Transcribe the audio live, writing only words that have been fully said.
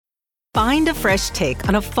Find a fresh take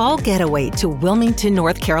on a fall getaway to Wilmington,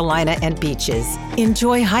 North Carolina and beaches.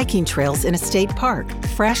 Enjoy hiking trails in a state park,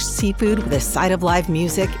 fresh seafood with a side of live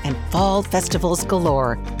music, and fall festivals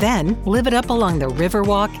galore. Then live it up along the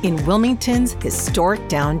Riverwalk in Wilmington's historic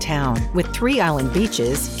downtown. With 3 island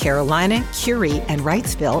beaches, Carolina, Curie, and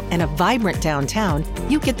Wrightsville, and a vibrant downtown,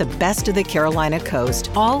 you get the best of the Carolina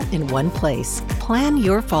coast all in one place. Plan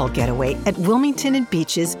your fall getaway at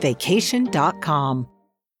WilmingtonandBeachesVacation.com.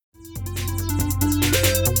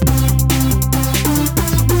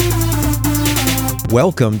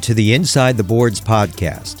 Welcome to the Inside the Boards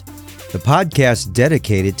podcast, the podcast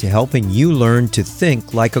dedicated to helping you learn to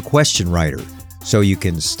think like a question writer so you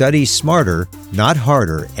can study smarter, not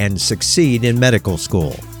harder, and succeed in medical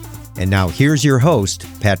school. And now here's your host,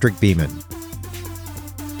 Patrick Beeman.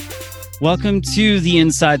 Welcome to the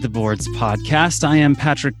Inside the Boards podcast. I am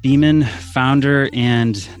Patrick Beeman, founder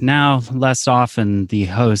and now less often the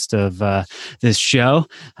host of this show.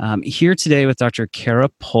 Here today with Dr. Kara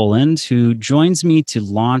Poland, who joins me to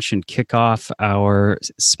launch and kick off our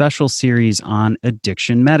special series on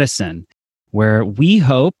addiction medicine, where we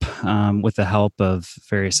hope, with the help of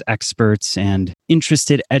various experts and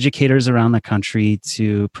interested educators around the country,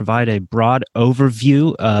 to provide a broad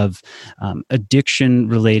overview of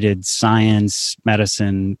addiction-related science,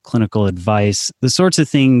 medicine, clinical advice, the sorts of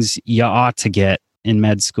things you ought to get in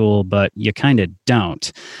med school, but you kind of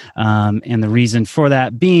don't. And the reason for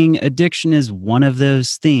that being addiction is one of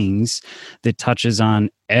those things that touches on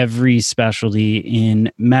every specialty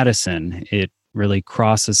in medicine. It really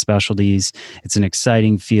crosses specialties. It's an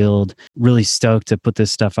exciting field. Really stoked to put this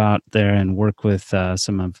stuff out there and work with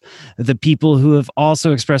some of the people who have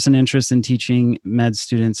also expressed an interest in teaching med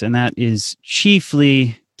students, and that is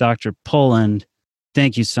chiefly Dr. Poland.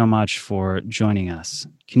 Thank you so much for joining us.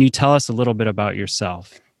 Can you tell us a little bit about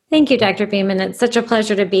yourself? Thank you, Dr. Beeman. It's such a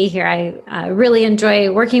pleasure to be here. I really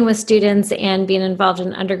enjoy working with students and being involved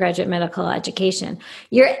in undergraduate medical education.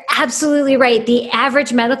 You're absolutely right. The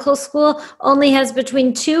average medical school only has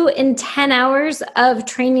between 2 and 10 hours of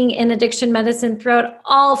training in addiction medicine throughout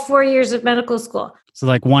all 4 years of medical school. So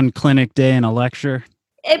like one clinic day and a lecture?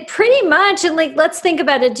 Pretty much. And let's think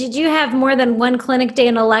about it. Did you have more than one clinic day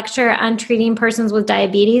and a lecture on treating persons with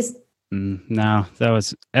diabetes? No, that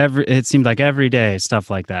was it seemed like every day, stuff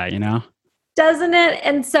like that, you know? Doesn't it?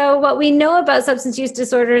 And so what we know about substance use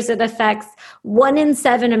disorders, it affects 1 in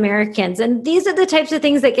 7 Americans. And these are the types of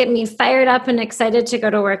things that get me fired up and excited to go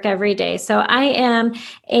to work every day. So I am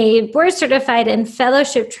a board certified and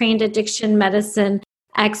fellowship trained addiction medicine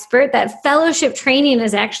expert. That fellowship training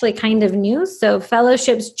is actually kind of new. So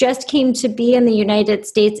fellowships just came to be in the United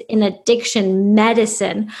States in addiction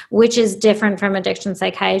medicine, which is different from addiction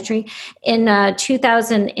psychiatry, in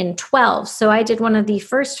 2012. So I did one of the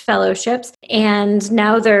first fellowships, and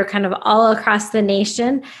now they're kind of all across the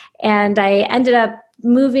nation. And I ended up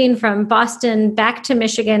moving from Boston back to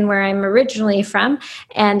Michigan, where I'm originally from,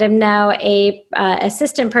 and I'm now a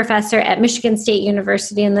assistant professor at Michigan State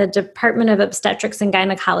University in the Department of Obstetrics and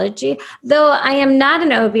Gynecology. Though I am not an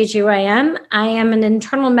OBGYN, I am an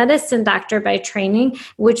internal medicine doctor by training,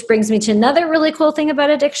 which brings me to another really cool thing about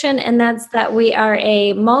addiction, and that's that we are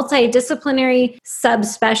a multidisciplinary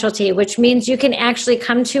subspecialty, which means you can actually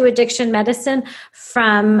come to addiction medicine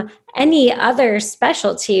from any other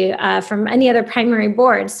specialty, from any other primary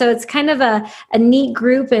board. So it's kind of a neat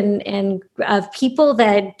group and of people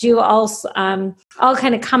that do all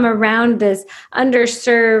kind of come around this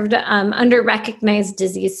underserved, under-recognized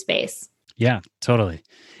disease space. Yeah, totally.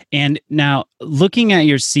 And now looking at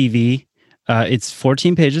your CV, it's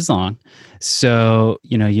 14 pages long. So,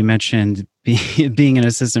 you mentioned being an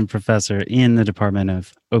assistant professor in the Department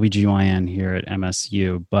of OBGYN here at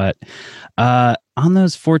MSU. But on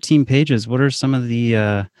those 14 pages, what are some of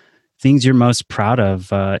the things you're most proud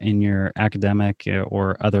of in your academic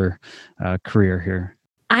or other career here?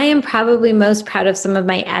 I am probably most proud of some of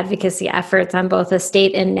my advocacy efforts on both a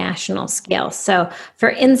state and national scale. So, for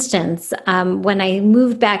instance, when I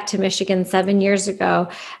moved back to Michigan 7 years ago,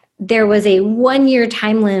 there was a 1-year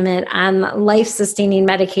time limit on life-sustaining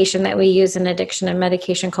medication that we use in addiction and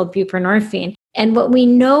medication called buprenorphine. And what we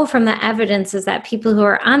know from the evidence is that people who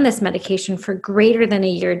are on this medication for greater than a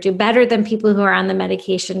year do better than people who are on the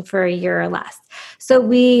medication for a year or less. So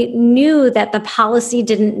we knew that the policy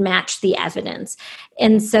didn't match the evidence.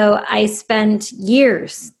 And so I spent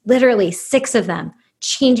years, literally 6 of them,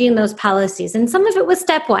 changing those policies. And some of it was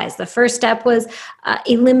stepwise. The first step was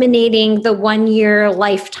eliminating the 1-year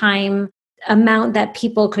lifetime amount that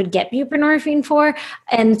people could get buprenorphine for.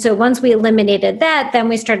 And so once we eliminated that, then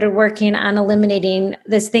we started working on eliminating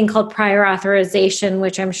this thing called prior authorization,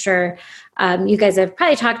 which I'm sure you guys have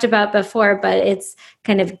probably talked about before, but it's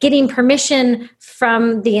kind of getting permission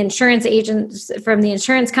from the insurance agents, from the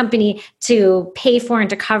insurance company to pay for and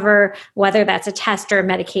to cover, whether that's a test or a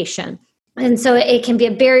medication. And so it can be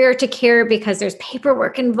a barrier to care because there's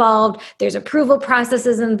paperwork involved, there's approval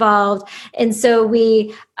processes involved. And so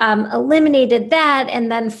we eliminated that. And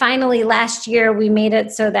then finally last year, we made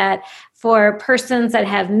it so that for persons that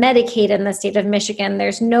have Medicaid in the state of Michigan,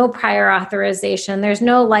 there's no prior authorization, there's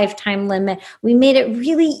no lifetime limit. We made it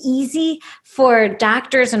really easy for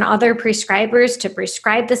doctors and other prescribers to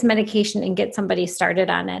prescribe this medication and get somebody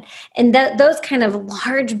started on it. And those kind of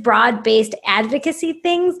large, broad-based advocacy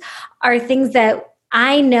things are things that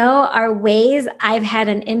I know are ways I've had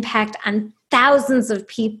an impact on thousands of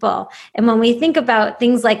people. And when we think about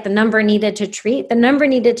things like the number needed to treat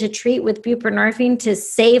with buprenorphine to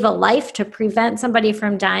save a life, to prevent somebody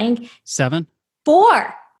from dying. 7?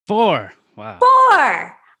 4. 4. Wow. 4.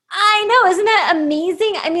 I know. Isn't that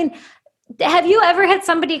amazing? I mean, have you ever had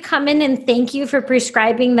somebody come in and thank you for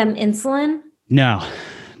prescribing them insulin? No.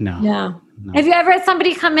 Have you ever had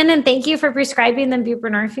somebody come in and thank you for prescribing them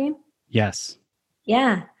buprenorphine? Yes.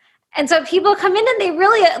 Yeah. And so people come in and they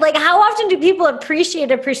really, like, how often do people appreciate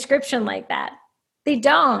a prescription like that? They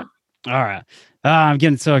don't. All right. I'm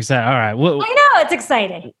getting so excited. All right. Well, I know, it's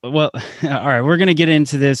exciting. Well, all right. We're going to get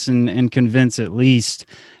into this and convince at least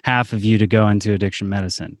half of you to go into addiction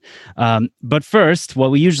medicine. But first, what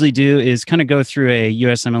we usually do is kind of go through a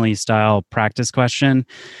USMLE style practice question.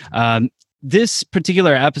 This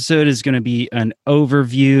particular episode is going to be an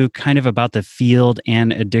overview kind of about the field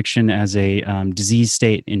and addiction as a disease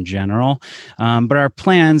state in general. But our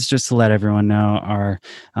plans, just to let everyone know, are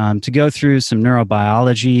to go through some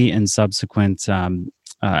neurobiology and subsequent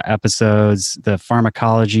episodes, the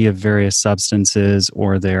pharmacology of various substances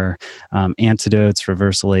or their antidotes,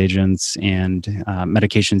 reversal agents, and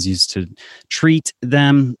medications used to treat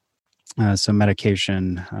them. So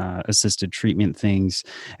medication assisted treatment things,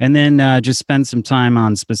 and then just spend some time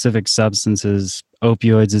on specific substances.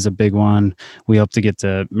 Opioids is a big one. We hope to get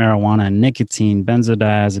to marijuana and nicotine,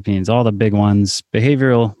 benzodiazepines, all the big ones,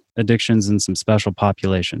 behavioral addictions, and some special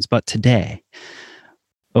populations. But today,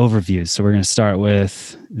 overviews. So we're going to start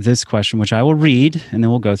with this question, which I will read, and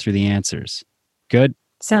then we'll go through the answers. Good?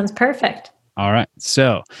 Sounds perfect. All right.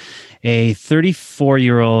 So a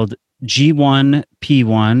 34-year-old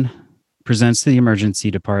G1P1 presents to the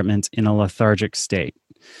emergency department in a lethargic state.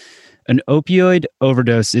 An opioid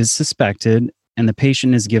overdose is suspected, and the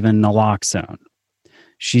patient is given naloxone.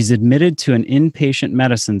 She's admitted to an inpatient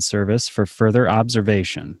medicine service for further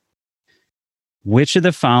observation. Which of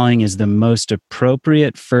the following is the most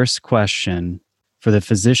appropriate first question for the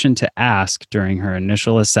physician to ask during her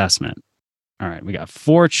initial assessment? All right, we got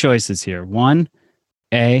 4 choices here. 1,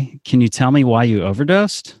 A, can you tell me why you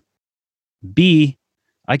overdosed? B,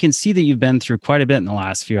 I can see that you've been through quite a bit in the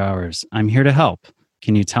last few hours. I'm here to help.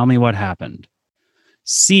 Can you tell me what happened?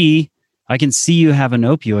 C, I can see you have an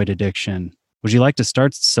opioid addiction. Would you like to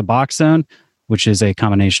start Suboxone, which is a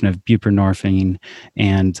combination of buprenorphine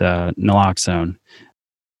and naloxone?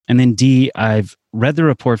 And then D, I've read the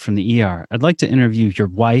report from the ER. I'd like to interview your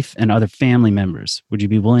wife and other family members. Would you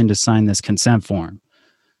be willing to sign this consent form?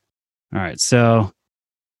 All right, so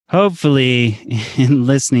hopefully, in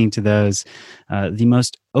listening to those, the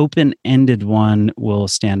most open-ended one will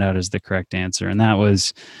stand out as the correct answer. And that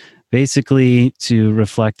was basically to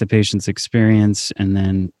reflect the patient's experience and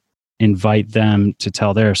then invite them to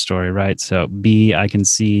tell their story, right? So B, I can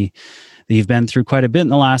see that you've been through quite a bit in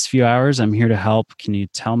the last few hours. I'm here to help. Can you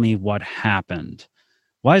tell me what happened?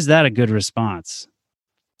 Why is that a good response?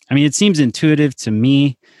 I mean, it seems intuitive to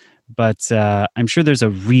me, but I'm sure there's a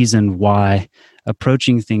reason why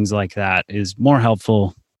approaching things like that is more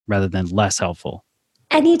helpful rather than less helpful.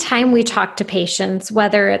 Anytime we talk to patients,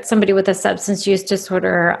 whether it's somebody with a substance use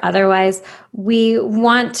disorder or otherwise, we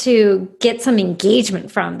want to get some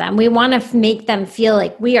engagement from them. We want to make them feel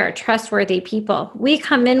like we are trustworthy people. We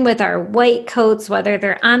come in with our white coats, whether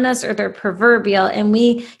they're on us or they're proverbial, and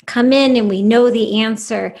we come in and we know the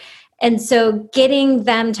answer. And so getting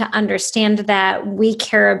them to understand that we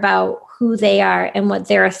care about who they are and what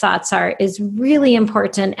their thoughts are is really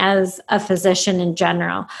important as a physician in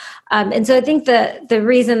general. And so I think the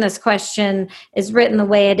reason this question is written the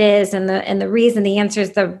way it is and the reason the answer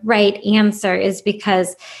is the right answer is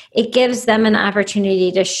because it gives them an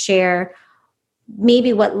opportunity to share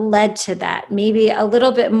maybe what led to that, maybe a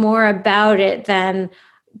little bit more about it than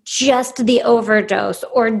just the overdose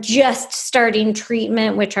or just starting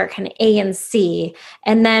treatment, which are kind of A and C.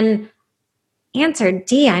 And then answer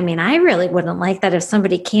D, I mean, I really wouldn't like that if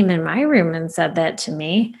somebody came in my room and said that to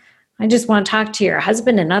me. I just want to talk to your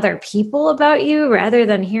husband and other people about you rather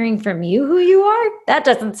than hearing from you who you are. That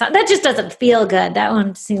just doesn't feel good. That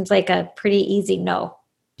one seems like a pretty easy no.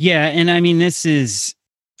 Yeah. And I mean, this is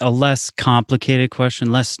a less complicated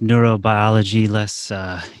question, less neurobiology, less,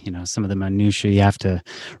 some of the minutiae you have to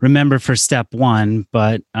remember for step one.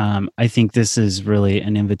 But I think this is really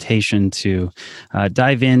an invitation to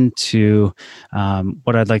dive into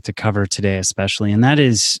what I'd like to cover today, especially. And that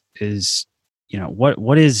is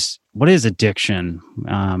what is addiction,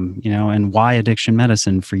 and why addiction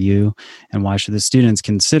medicine for you, and why should the students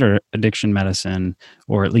consider addiction medicine,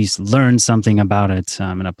 or at least learn something about it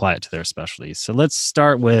and apply it to their specialties. So let's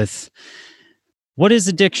start with, what is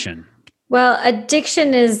addiction? Well,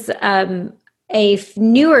 addiction is a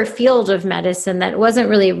newer field of medicine that wasn't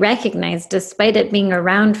really recognized despite it being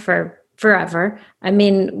around for forever. I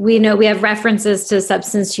mean, we know we have references to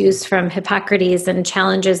substance use from Hippocrates and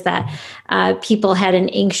challenges that people had in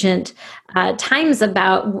ancient times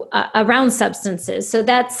about around substances. So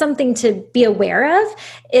that's something to be aware of,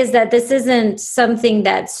 is that this isn't something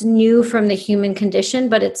that's new from the human condition,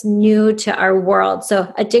 but it's new to our world.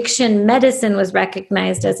 So addiction medicine was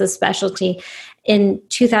recognized as a specialty in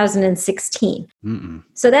 2016.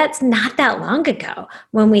 So that's not that long ago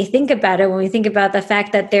when we think about it, when we think about the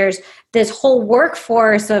fact that there's this whole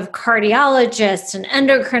workforce of cardiologists and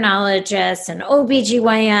endocrinologists and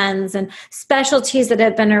OBGYNs and specialties that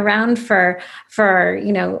have been around for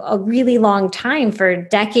a really long time, for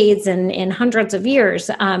decades and hundreds of years.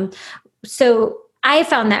 So I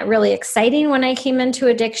found that really exciting when I came into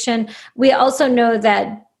addiction. We also know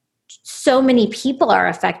that so many people are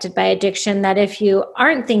affected by addiction that if you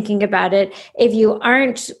aren't thinking about it, if you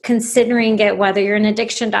aren't considering it, whether you're an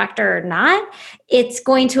addiction doctor or not, it's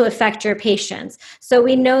going to affect your patients. So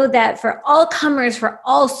we know that for all comers, for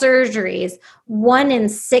all surgeries, 1 in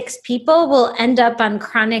 6 people will end up on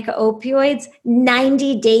chronic opioids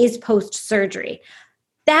 90 days post-surgery.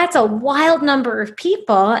 That's a wild number of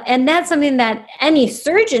people, and that's something that any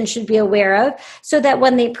surgeon should be aware of, so that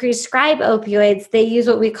when they prescribe opioids, they use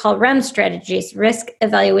what we call REM strategies, risk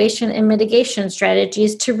evaluation and mitigation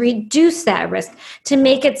strategies, to reduce that risk, to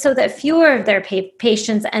make it so that fewer of their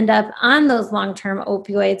patients end up on those long-term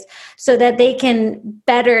opioids so that they can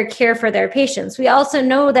better care for their patients. We also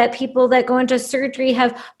know that people that go into surgery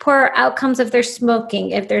have poorer outcomes if they're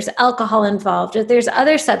smoking, if there's alcohol involved, if there's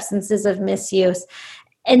other substances of misuse.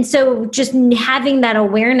 And so just having that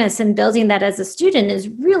awareness and building that as a student is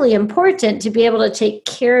really important to be able to take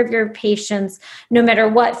care of your patients no matter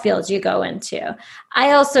what fields you go into.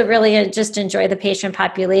 I also really just enjoy the patient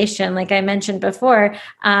population. Like I mentioned before,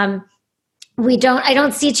 I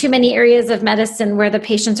don't see too many areas of medicine where the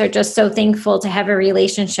patients are just so thankful to have a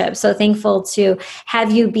relationship, so thankful to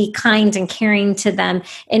have you be kind and caring to them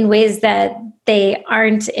in ways that they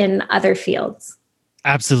aren't in other fields.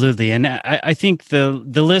 Absolutely. And I think the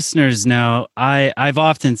listeners know, I've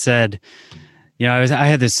often said, I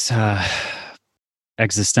had this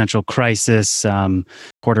existential crisis,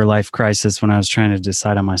 quarter life crisis, when I was trying to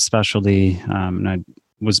decide on my specialty. And I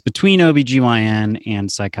was between OBGYN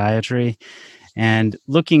and psychiatry. And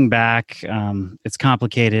looking back, it's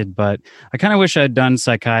complicated, but I kind of wish I'd done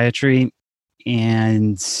psychiatry.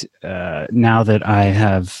 And now that I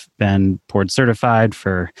have been board certified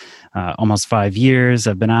for almost 5 years,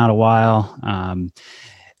 I've been out a while,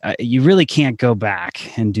 you really can't go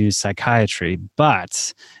back and do psychiatry.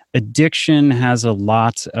 But addiction has a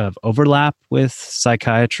lot of overlap with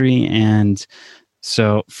psychiatry. And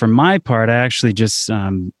so for my part, I actually just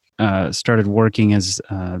started working as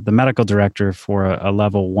the medical director for a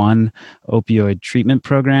level 1 opioid treatment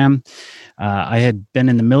program. I had been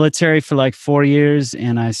in the military for like 4 years,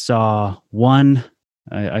 and I saw one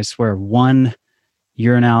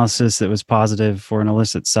urinalysis that was positive for an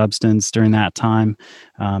illicit substance during that time.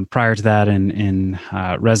 Prior to that, in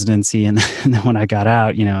residency, and then when I got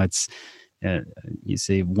out, it's you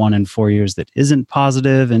see 1 in 4 years that isn't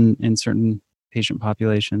positive in certain patient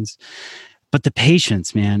populations. But the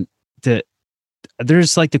patients, man, they're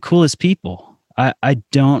just like the coolest people. I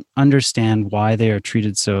don't understand why they are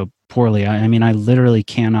treated so poorly. I mean, I literally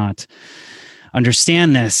cannot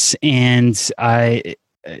understand this. And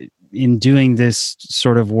in doing this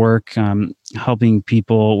sort of work, helping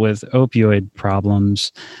people with opioid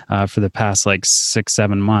problems for the past like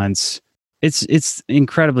 6-7 months, it's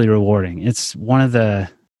incredibly rewarding. It's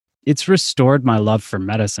restored my love for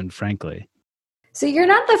medicine, frankly. So you're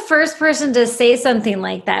not the first person to say something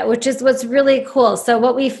like that, which is what's really cool. So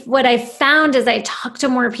what I found as I talk to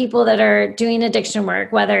more people that are doing addiction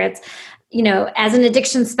work, whether it's, as an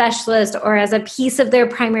addiction specialist or as a piece of their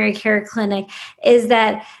primary care clinic, is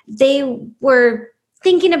that they were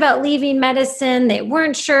thinking about leaving medicine. They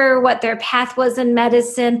weren't sure what their path was in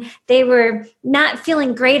medicine. They were not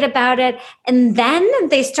feeling great about it. And then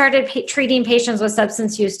they started treating patients with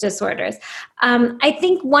substance use disorders. I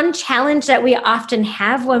think one challenge that we often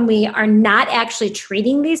have when we are not actually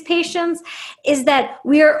treating these patients is that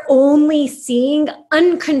we are only seeing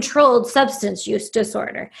uncontrolled substance use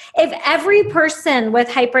disorder. If every person with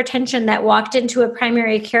hypertension that walked into a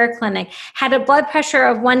primary care clinic had a blood pressure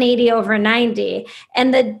of 180/90,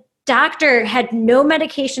 and the doctor had no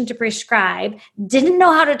medication to prescribe, didn't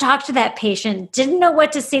know how to talk to that patient, didn't know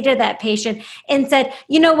what to say to that patient, and said,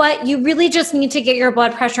 you know what, you really just need to get your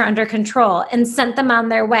blood pressure under control, and sent them on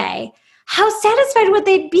their way, how satisfied would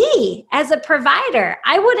they be as a provider?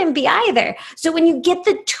 I wouldn't be either. So when you get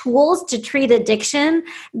the tools to treat addiction,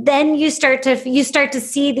 then you start to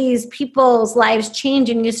see these people's lives change,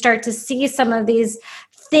 and you start to see some of these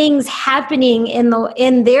things happening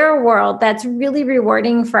in their world that's really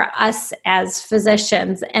rewarding for us as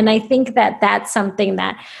physicians. And I think that that's something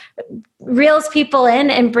that reels people in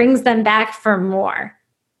and brings them back for more.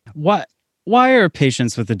 Why are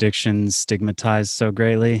patients with addictions stigmatized so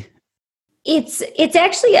greatly? It's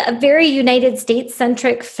actually a very United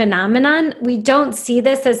States-centric phenomenon. We don't see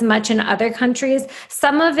this as much in other countries.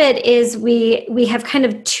 Some of it is we have kind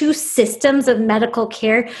of two systems of medical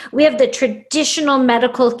care. We have the traditional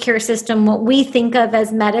medical care system, what we think of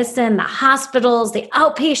as medicine, the hospitals, the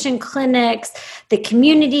outpatient clinics, the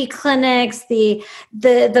community clinics, the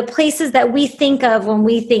places that we think of when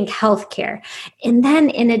we think healthcare. And then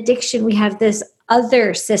in addiction, we have this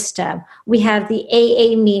other system. We have the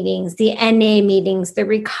AA meetings, the NA meetings, the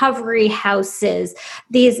recovery houses.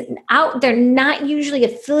 They're not usually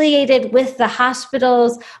affiliated with the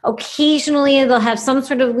hospitals. Occasionally, they'll have some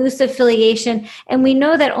sort of loose affiliation. And we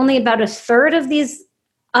know that only about a third of these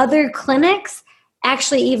other clinics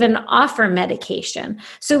actually even offer medication.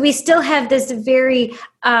 So we still have this very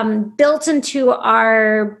built into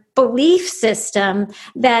our belief system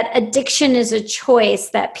that addiction is a choice,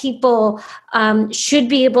 that people should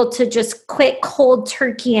be able to just quit cold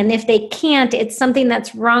turkey. And if they can't, it's something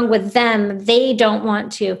that's wrong with them. They don't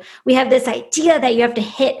want to. We have this idea that you have to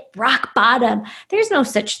hit rock bottom. There's no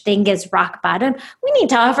such thing as rock bottom. We need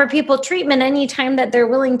to offer people treatment anytime that they're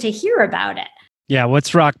willing to hear about it. Yeah,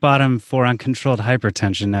 what's rock bottom for uncontrolled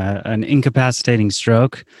hypertension? An incapacitating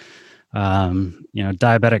stroke,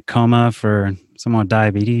 diabetic coma for someone with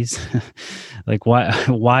diabetes. Like,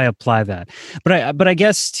 why apply that? But I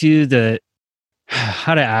guess to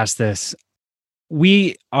how to ask this,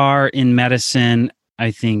 we are in medicine,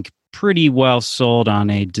 I think, pretty well sold on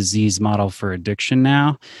a disease model for addiction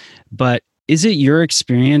now. But is it your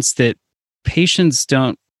experience that patients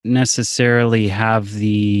don't necessarily have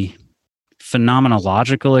the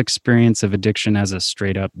phenomenological experience of addiction as a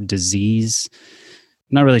straight up disease?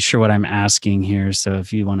 I'm not really sure what I'm asking here. So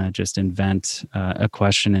if you want to just invent a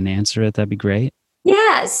question and answer it, that'd be great.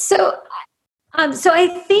 Yeah. So I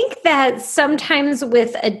think that sometimes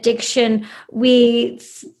with addiction, we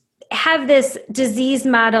have this disease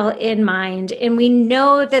model in mind, and we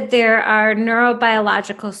know that there are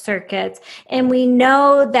neurobiological circuits, and we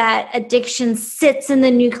know that addiction sits in the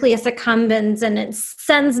nucleus accumbens and it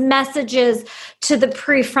sends messages to the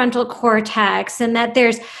prefrontal cortex, and that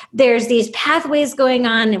there's these pathways going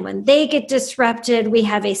on, and when they get disrupted, we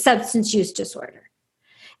have a substance use disorder.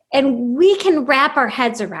 And we can wrap our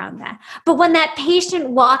heads around that. But when that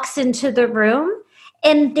patient walks into the room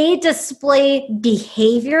and they display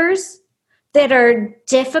behaviors that are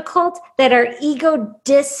difficult, that are ego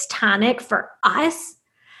dystonic for us,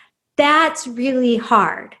 that's really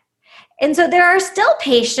hard. And so there are still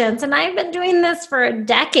patients, and I've been doing this for a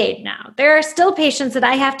decade now, there are still patients that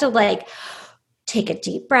I have to take a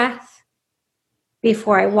deep breath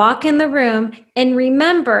before I walk in the room and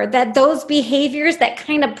remember that those behaviors that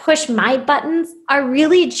kind of push my buttons are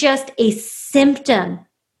really just a symptom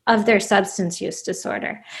of their substance use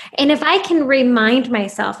disorder. And if I can remind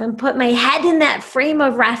myself and put my head in that frame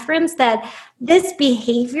of reference that this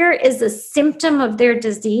behavior is a symptom of their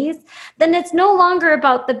disease, then it's no longer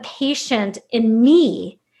about the patient and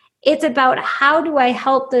me. It's about how do I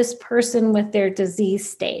help this person with their disease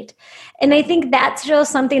state. And I think that's still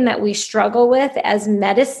something that we struggle with as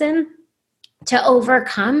medicine to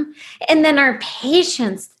overcome. And then our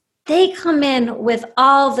patients, they come in with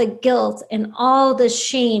all the guilt and all the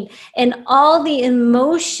shame and all the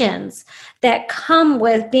emotions that come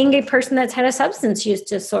with being a person that's had a substance use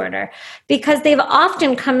disorder, because they've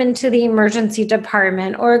often come into the emergency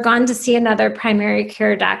department or gone to see another primary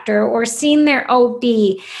care doctor or seen their OB.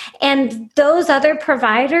 And those other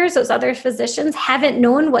providers, those other physicians haven't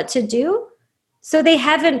known what to do So they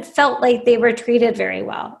haven't felt like they were treated very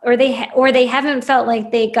well, or they haven't felt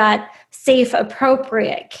like they got safe,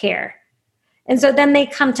 appropriate care. And so then they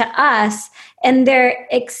come to us and they're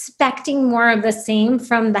expecting more of the same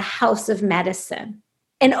from the house of medicine.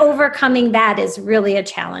 And overcoming that is really a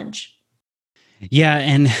challenge. Yeah.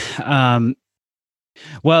 And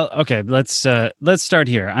well, okay, let's start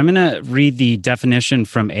here. I'm going to read the definition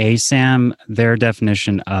from ASAM, their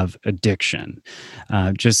definition of addiction,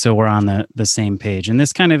 just so we're on the same page. And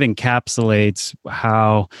this kind of encapsulates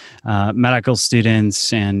how medical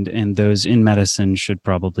students and those in medicine should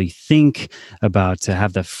probably think about, to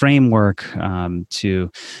have the framework to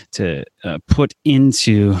put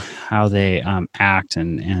into how they act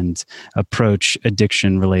and approach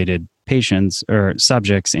addiction-related patients or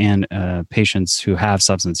subjects and patients who have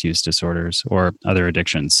substance use disorders or other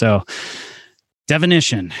addictions. So,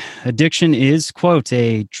 definition: addiction is, quote,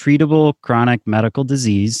 a treatable chronic medical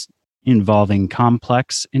disease involving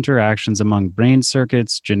complex interactions among brain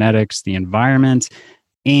circuits, genetics, the environment,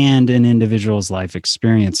 and an individual's life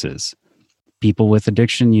experiences. People with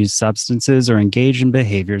addiction use substances or engage in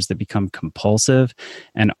behaviors that become compulsive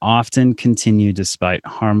and often continue despite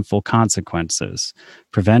harmful consequences.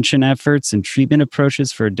 Prevention efforts and treatment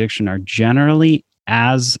approaches for addiction are generally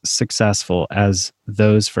as successful as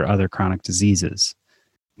those for other chronic diseases.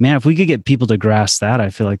 Man, if we could get people to grasp that,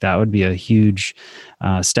 I feel like that would be a huge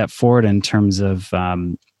step forward in terms of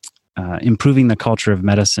improving the culture of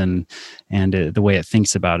medicine and the way it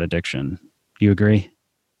thinks about addiction. Do you agree?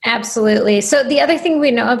 Absolutely. So the other thing we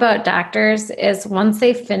know about doctors is once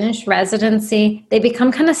they finish residency, they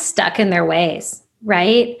become kind of stuck in their ways,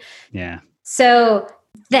 right? Yeah. So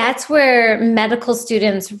that's where medical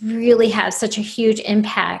students really have such a huge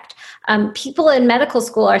impact. People in medical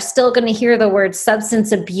school are still going to hear the word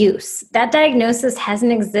substance abuse. That diagnosis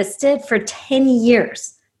hasn't existed for 10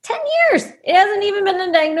 years. 10 years. It hasn't even been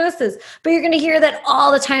a diagnosis, but you're going to hear that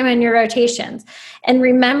all the time in your rotations. And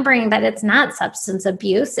remembering that it's not substance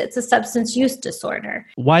abuse, it's a substance use disorder.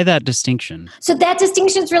 Why that distinction? So that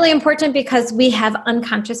distinction is really important because we have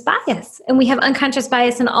unconscious bias, and we have unconscious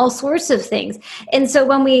bias in all sorts of things. And so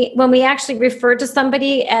when we actually refer to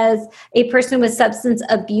somebody as a person with substance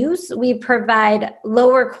abuse, we provide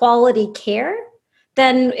lower quality care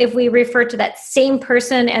than if we refer to that same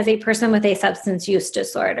person as a person with a substance use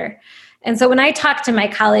disorder. And so when I talk to my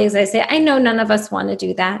colleagues, I say, I know none of us want to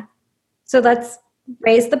do that. So let's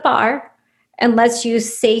raise the bar and let's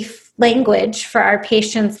use safe language for our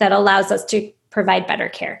patients that allows us to provide better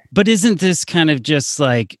care. But isn't this kind of just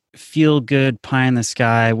like feel good, pie in the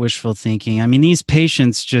sky, wishful thinking? I mean, these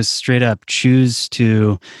patients just straight up choose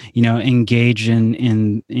to, engage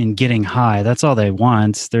in getting high. That's all they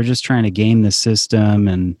want. They're just trying to game the system.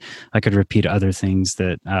 And I could repeat other things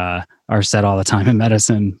that are said all the time in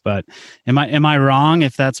medicine. But am I wrong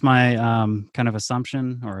if that's my kind of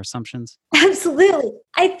assumption or assumptions? Absolutely.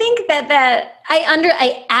 I think that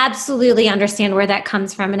I absolutely understand where that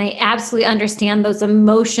comes from, and I absolutely understand those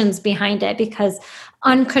emotions behind it, because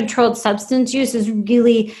uncontrolled substance use is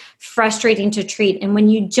really frustrating to treat. And when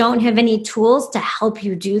you don't have any tools to help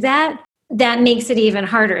you do that, that makes it even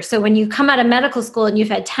harder. So when you come out of medical school and you've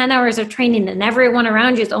had 10 hours of training and everyone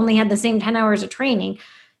around you has only had the same 10 hours of training,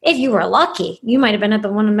 if you were lucky, you might have been at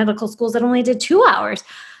the one of medical schools that only did 2 hours.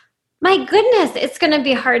 My goodness, it's going to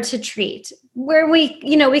be hard to treat. Where we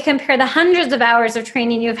compare the hundreds of hours of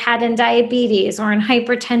training you've had in diabetes or in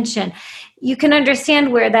hypertension, you can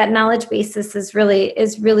understand where that knowledge basis is really,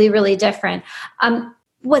 really different.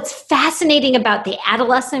 What's fascinating about the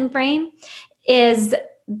adolescent brain is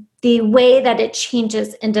the way that it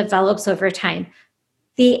changes and develops over time.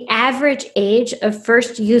 The average age of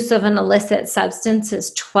first use of an illicit substance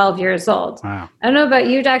is 12 years old. Wow. I don't know about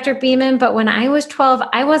you, Dr. Beeman, but when I was 12,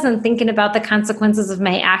 I wasn't thinking about the consequences of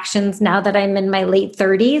my actions now that I'm in my late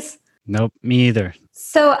 30s. Nope, me either.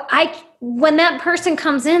 So when that person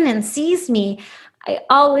comes in and sees me, I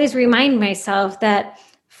always remind myself that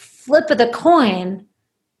flip of the coin,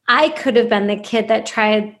 I could have been the kid that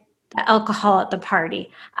tried the alcohol at the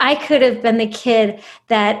party. I could have been the kid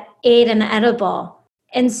that ate an edible.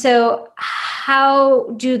 And so how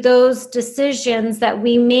do those decisions that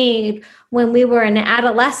we made when we were an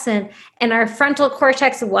adolescent and our frontal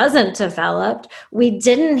cortex wasn't developed, we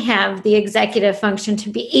didn't have the executive function to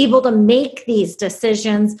be able to make these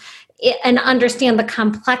decisions and understand the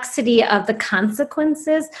complexity of the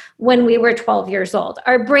consequences when we were 12 years old.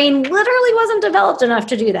 Our brain literally wasn't developed enough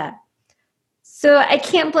to do that. So I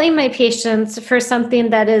can't blame my patients for something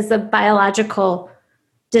that is a biological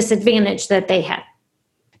disadvantage that they had.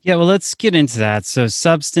 Yeah, well, let's get into that. So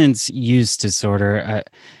substance use disorder,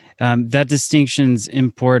 That distinction's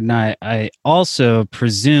important. I also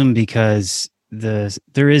presume because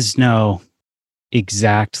there is no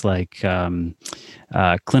exact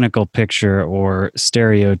clinical picture or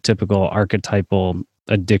stereotypical archetypal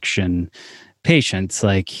addiction patients.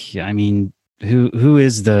 Who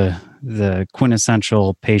is the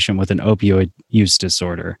quintessential patient with an opioid use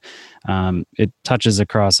disorder? It touches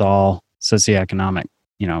across all socioeconomic,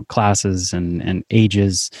 classes and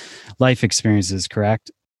ages, life experiences,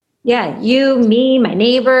 correct? Yeah, you, me, my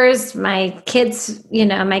neighbors, my kids,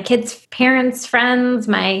 my kids' parents, friends,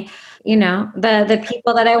 the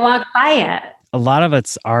people that I walk by it. A lot of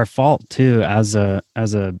it's our fault too, as a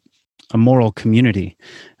moral community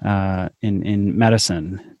in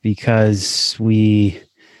medicine, because we,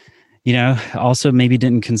 also maybe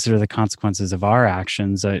didn't consider the consequences of our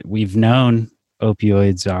actions. We've known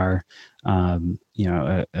opioids are,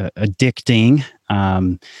 addicting,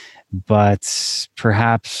 but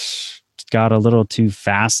perhaps got a little too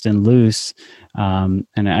fast and loose. And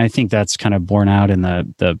I think that's kind of borne out in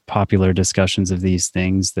the popular discussions of these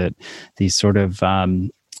things, that these sort of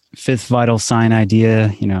fifth vital sign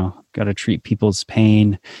idea, got to treat people's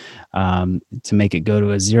pain to make it go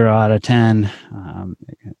to a 0 out of 10.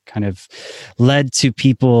 It kind of led to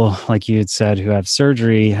people, like you had said, who have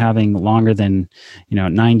surgery having longer than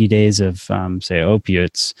 90 days of say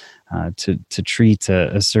opiates to treat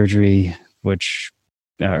a surgery, which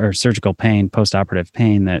or surgical pain, post-operative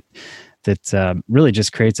pain that really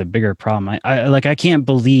just creates a bigger problem. I can't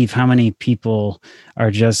believe how many people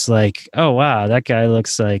are just like, oh wow, that guy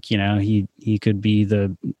looks like he could be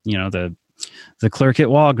the clerk at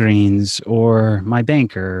Walgreens or my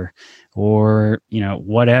banker or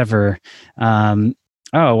whatever.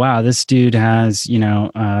 Oh wow, this dude has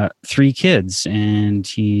 3 kids and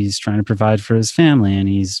he's trying to provide for his family, and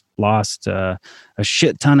he's lost a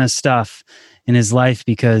shit ton of stuff in his life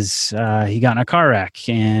because he got in a car wreck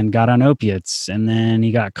and got on opiates, and then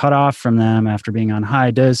he got cut off from them after being on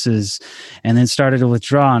high doses, and then started to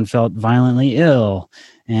withdraw and felt violently ill.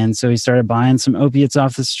 And so he started buying some opiates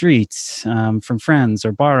off the streets from friends,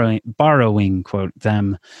 or borrowing, quote,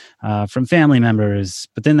 them from family members.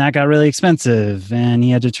 But then that got really expensive, and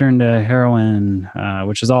he had to turn to heroin,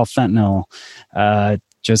 which is all fentanyl,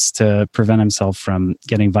 just to prevent himself from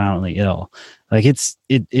getting violently ill. Like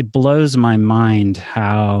it blows my mind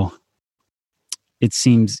how it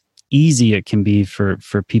seems easy it can be for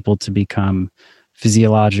people to become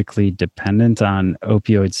physiologically dependent on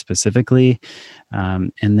opioids specifically,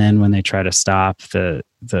 and then when they try to stop, the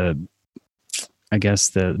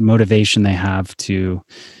motivation they have to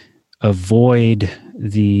avoid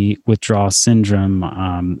the withdrawal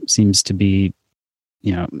syndrome seems to be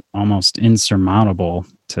almost insurmountable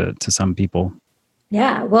to some people.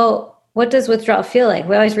 Yeah, well, what does withdrawal feel like?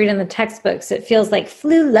 We always read in the textbooks, it feels like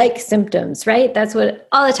flu-like symptoms, right? That's what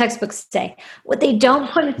all the textbooks say. What they don't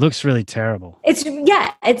put... It looks really terrible. It's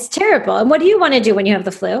terrible. And what do you want to do when you have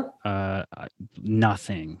the flu?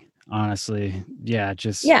 Nothing, honestly. Yeah,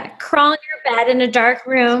 just... Yeah, crawl in your bed in a dark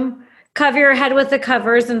room, cover your head with the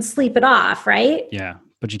covers and sleep it off, right? Yeah,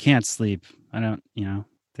 but you can't sleep. I don't,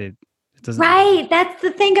 Right. That's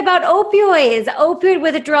the thing about opioids. Opioid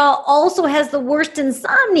withdrawal also has the worst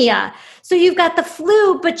insomnia. So you've got the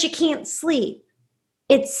flu, but you can't sleep.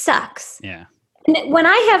 It sucks. Yeah. And when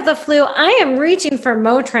I have the flu, I am reaching for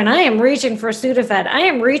Motrin. I am reaching for Sudafed. I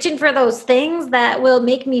am reaching for those things that will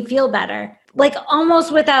make me feel better. Like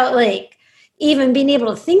almost without even being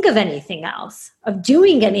able to think of anything else, of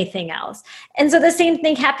doing anything else. And so the same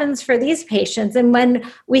thing happens for these patients. And when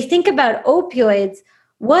we think about opioids,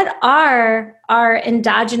 what are our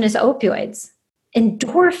endogenous opioids?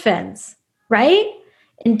 Endorphins, right?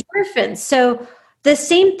 Endorphins. So the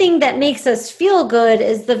same thing that makes us feel good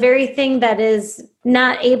is the very thing that is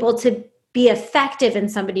not able to be effective in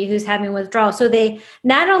somebody who's having withdrawal. So they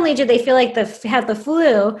not only do they feel like they have the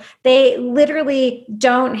flu, they literally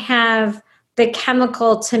don't have the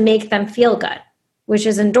chemical to make them feel good, which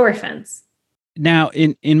is endorphins. Now,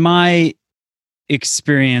 in my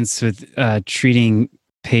experience with treating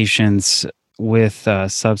patients with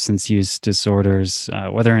substance use disorders,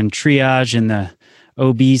 whether in triage in the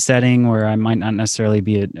OB setting where I might not necessarily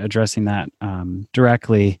be addressing that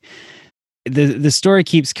directly, the story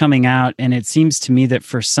keeps coming out, and it seems to me that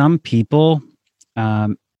for some people,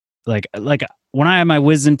 like when I had my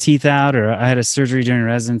wisdom teeth out or I had a surgery during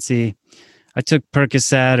residency, I took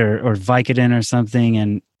Percocet or Vicodin or something,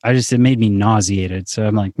 and it made me nauseated. So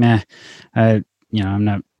I'm like, meh, I'm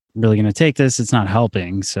not really going to take this. It's not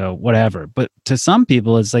helping. So whatever. But to some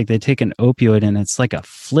people, it's like they take an opioid and it's like a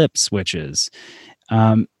flip switches.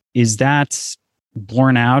 Is that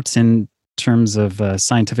borne out in terms of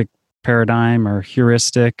scientific paradigm or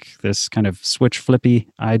heuristic, this kind of switch flippy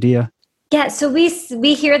idea? Yeah, so we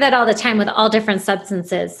hear that all the time with all different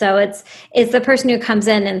substances. So it's the person who comes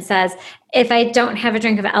in and says, if I don't have a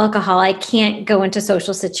drink of alcohol, I can't go into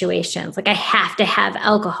social situations. Like I have to have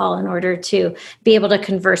alcohol in order to be able to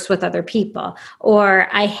converse with other people. Or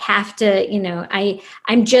I have to,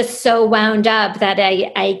 I'm just so wound up that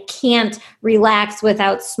I can't relax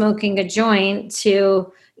without smoking a joint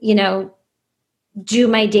to, do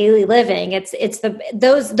my daily living. It's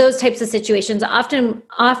those types of situations.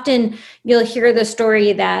 Often you'll hear the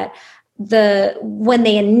story that when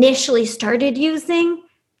they initially started using,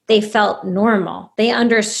 they felt normal. They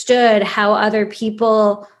understood how other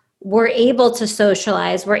people were able to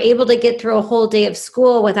socialize, were able to get through a whole day of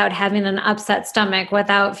school without having an upset stomach,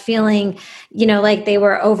 without feeling, like they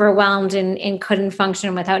were overwhelmed and couldn't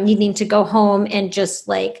function, without needing to go home and just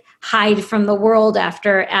like hide from the world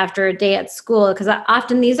after a day at school. Because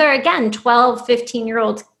often these are, again, 12,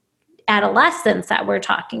 15-year-old adolescents that we're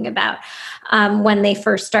talking about when they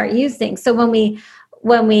first start using. So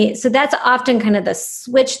so that's often kind of the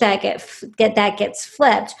switch that gets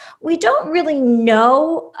flipped. We don't really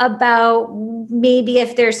know about maybe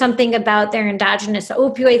if there's something about their endogenous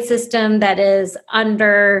opioid system that is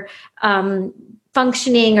under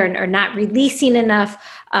functioning or not releasing enough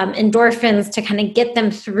endorphins to kind of get them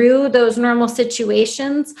through those normal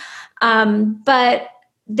situations. But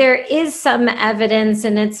there is some evidence,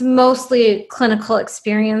 and it's mostly clinical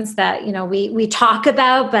experience that, we talk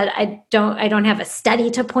about, but I don't have a study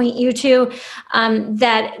to point you to,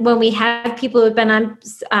 that when we have people who've been on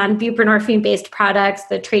buprenorphine-based products,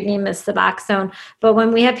 the trade name is Suboxone, but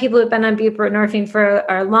when we have people who've been on buprenorphine for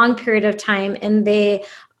a long period of time and they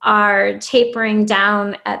are tapering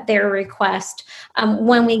down at their request,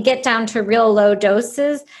 when we get down to real low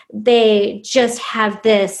doses, they just have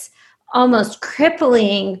this almost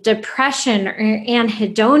crippling depression or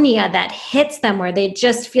anhedonia that hits them where they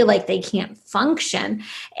just feel like they can't function.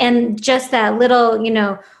 And just that little,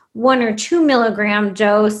 1 or 2 milligram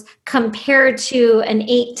dose compared to an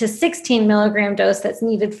 8 to 16 milligram dose that's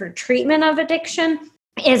needed for treatment of addiction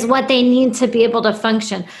is what they need to be able to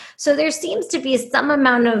function. So there seems to be some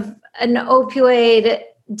amount of an opioid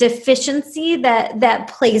deficiency that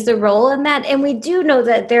plays a role in that. And we do know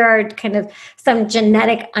that there are kind of some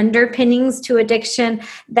genetic underpinnings to addiction,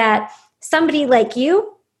 that somebody like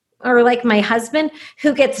you or like my husband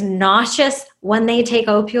who gets nauseous when they take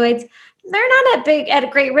opioids, they're not at a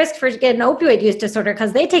great risk for getting opioid use disorder,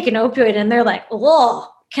 because they take an opioid and they're like,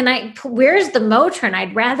 oh, where's the Motrin?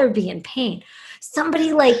 I'd rather be in pain.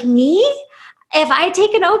 Somebody like me, if I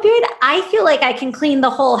take an opioid, I feel like I can clean the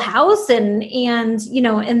whole house and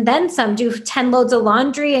then some, do 10 loads of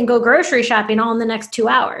laundry and go grocery shopping all in the next 2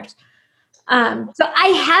 hours. So I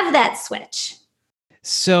have that switch.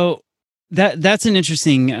 So that's an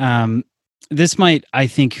interesting, this might, I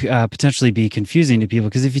think, potentially be confusing to people,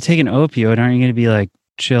 because if you take an opioid, aren't you going to be like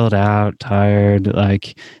chilled out, tired,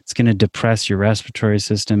 like it's going to depress your respiratory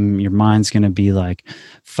system, your mind's going to be like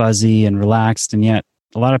fuzzy and relaxed? And yet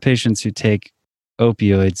a lot of patients who take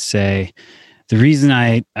opioids say, the reason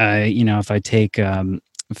I if I take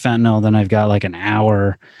fentanyl, then I've got like an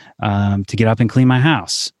hour to get up and clean my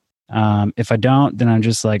house. If I don't, then I'm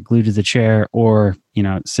just like glued to the chair, or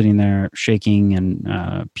sitting there shaking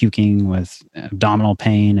and puking with abdominal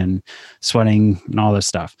pain and sweating and all this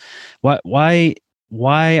stuff. Why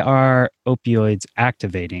are opioids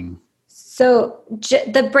activating? So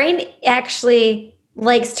the brain actually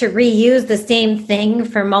likes to reuse the same thing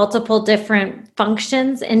for multiple different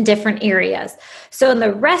functions in different areas. So in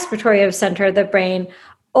the respiratory center of the brain,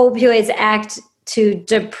 opioids act to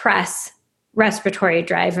depress respiratory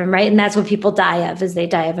drive, right? And that's what people die of, is when they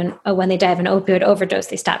die of an opioid overdose,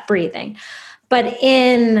 they stop breathing. But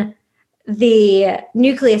in the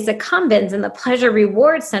nucleus accumbens and the pleasure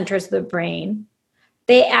reward centers of the brain,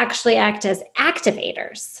 they actually act as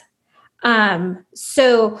activators.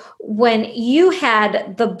 So when you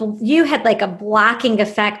had like a blocking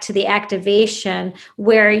effect to the activation,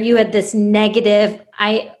 where you had this negative,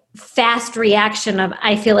 fast reaction of,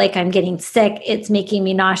 I feel like I'm getting sick, it's making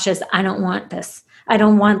me nauseous, I don't want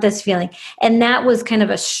this feeling. And that was kind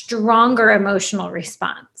of a stronger emotional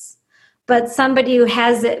response. But somebody who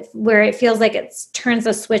has it where it feels like it turns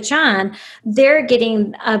a switch on, they're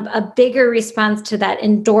getting a bigger response to that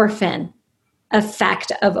endorphin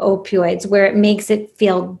effect of opioids, where it makes it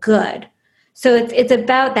feel good. So it's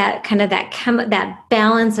about that kind of that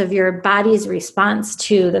balance of your body's response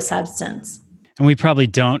to the substance. And we probably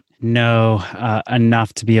don't know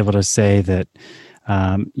enough to be able to say that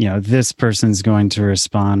this person's going to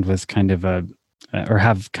respond with kind of a or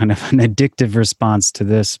have kind of an addictive response to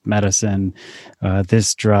this medicine,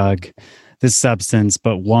 this drug, this substance,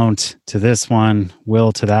 but won't to this one,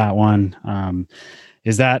 will to that one.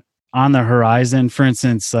 Is that on the horizon? For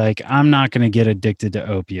instance, like I'm not going to get addicted to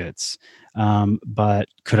opiates, but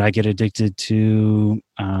could I get addicted to,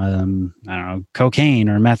 I don't know, cocaine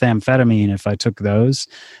or methamphetamine if I took those?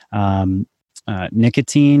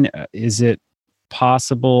 Nicotine, is it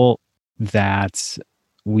possible that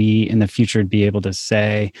we in the future would be able to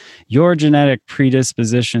say your genetic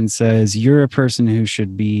predisposition says you're a person who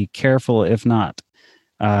should be careful, if not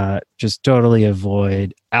just totally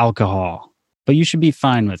avoid alcohol, but you should be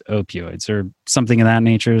fine with opioids or something of that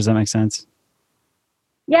nature? Does that make sense?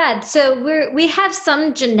 Yeah, so we have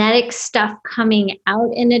some genetic stuff coming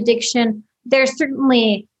out in addiction. There's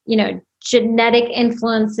certainly, genetic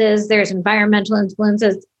influences, there's environmental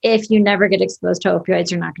influences. If you never get exposed to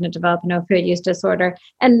opioids, you're not going to develop an opioid use disorder.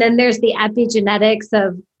 And then there's the epigenetics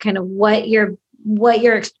of kind of what you're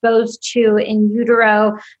exposed to in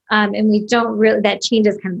utero. And we don't really, that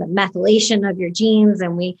changes kind of the methylation of your genes.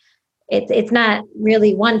 And it's not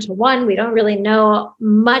really one-to-one. We don't really know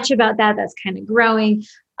much about that. That's kind of growing.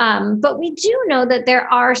 But we do know that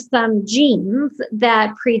there are some genes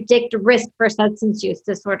that predict risk for substance use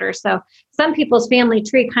disorder. So some people's family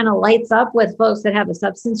tree kind of lights up with folks that have a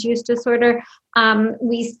substance use disorder.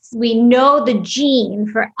 We know the gene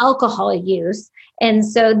for alcohol use. And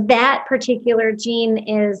so that particular gene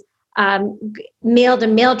is male to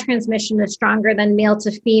male transmission is stronger than male to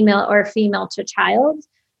female or female to child.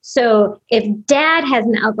 So if dad has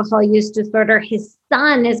an alcohol use disorder, his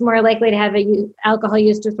son is more likely to have an alcohol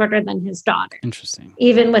use disorder than his daughter. Interesting.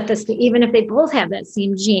 Even if they both have that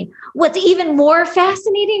same gene. What's even more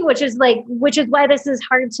fascinating, which is why this is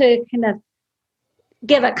hard to kind of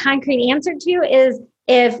give a concrete answer to, is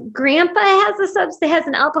if grandpa has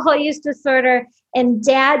an alcohol use disorder and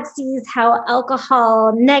dad sees how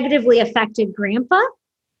alcohol negatively affected grandpa.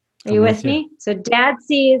 Are you with me? So dad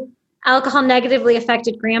sees alcohol negatively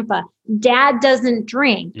affected grandpa. Dad doesn't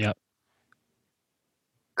drink. Yep.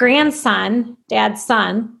 Grandson, dad's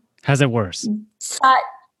son, has it worse.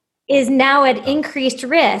 Is now at increased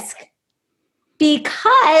risk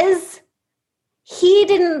because he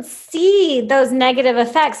didn't see those negative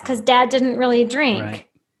effects because dad didn't really drink. Right.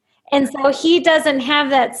 And so he doesn't have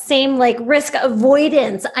that same risk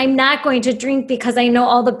avoidance. I'm not going to drink because I know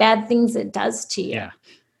all the bad things it does to you. Yeah.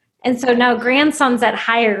 And so now grandson's at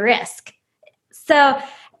higher risk. So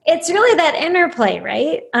it's really that interplay,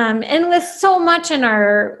 right? And with so much in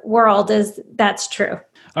our world that's true.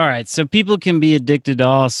 All right. So people can be addicted to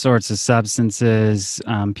all sorts of substances.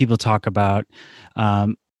 People talk about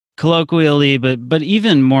colloquially, but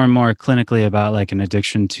even more and more clinically about like an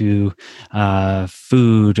addiction to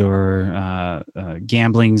food or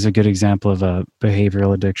gambling is a good example of a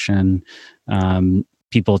behavioral addiction.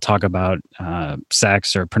 People talk about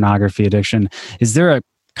sex or pornography addiction. Is there a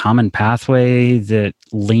common pathway that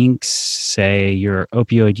links, say, your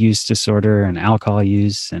opioid use disorder and alcohol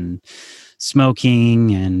use and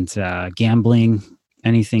smoking and gambling?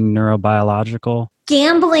 Anything neurobiological?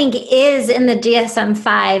 Gambling is in the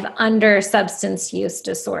DSM-5 under substance use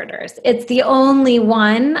disorders. It's the only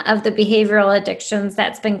one of the behavioral addictions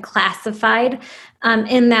that's been classified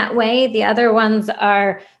in that way. The other ones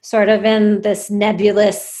are sort of in this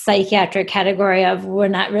nebulous psychiatric category of we're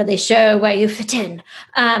not really sure where you fit in.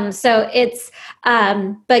 But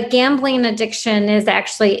gambling addiction is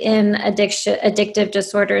actually in addictive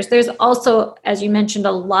disorders. There's also, as you mentioned,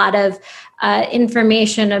 a lot of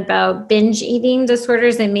information about binge eating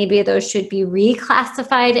disorders, and maybe those should be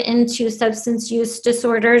reclassified into substance use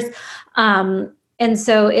disorders. And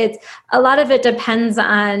so a lot of it depends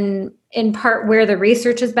on, in part, where the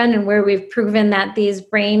research has been and where we've proven that these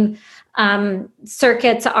brain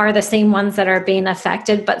circuits are the same ones that are being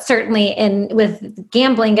affected. But certainly with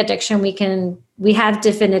gambling addiction, we have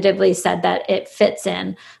definitively said that it fits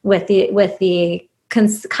in with the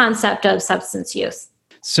concept of substance use.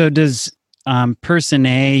 So does person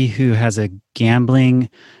A who has a gambling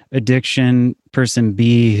addiction, person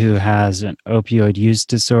B who has an opioid use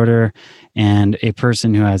disorder, and a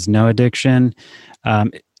person who has no addiction,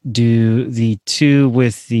 do the two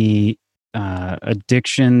with the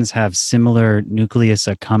addictions have similar nucleus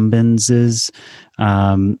accumbens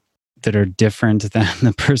that are different than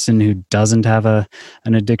the person who doesn't have an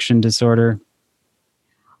addiction disorder?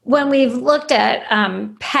 When we've looked at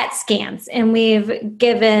PET scans and we've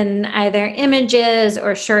given either images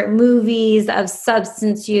or short movies of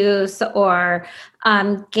substance use or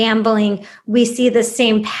gambling, we see the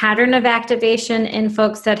same pattern of activation in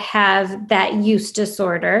folks that have that use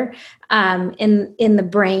disorder. in the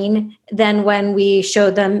brain than when we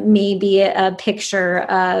show them maybe a picture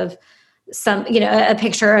of a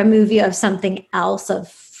picture or a movie of something else, of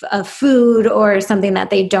food or something that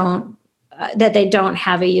they don't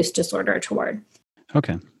have a use disorder toward.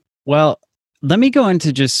 Okay. Well, let me go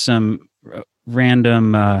into just some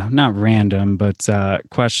random, not random, but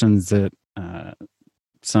questions that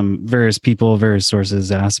some various people, various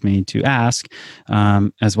sources asked me to ask,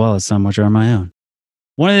 as well as some which are my own.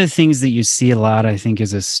 One of the things that you see a lot, I think,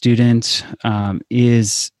 as a student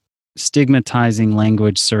is stigmatizing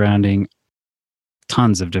language surrounding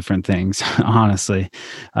tons of different things, honestly.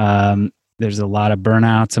 There's a lot of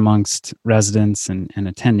burnouts amongst residents and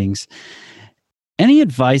attendings. Any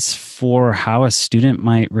advice for how a student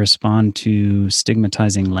might respond to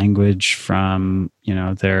stigmatizing language from,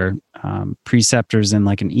 their preceptors in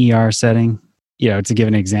like an ER setting? To give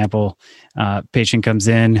an example, patient comes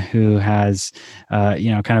in who has,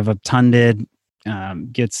 kind of obtunded,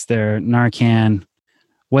 gets their Narcan,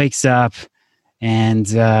 wakes up, and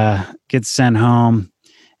gets sent home.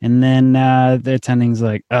 And then the attending's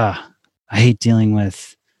like, I hate dealing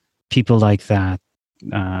with people like that.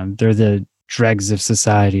 They're the dregs of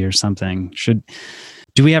society or something.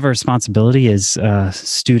 Do we have a responsibility as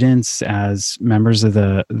students, as members of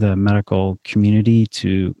the medical community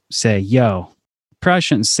to say, yo, probably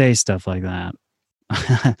shouldn't say stuff like that?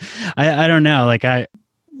 I don't know.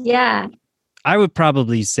 I would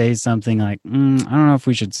probably say something like, I don't know if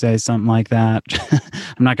we should say something like that.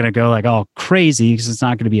 I'm not going to go like all crazy because it's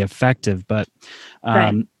not going to be effective, but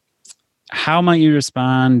Right. How might you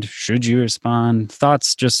respond? Should you respond?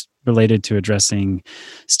 Thoughts just related to addressing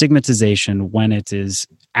stigmatization when it is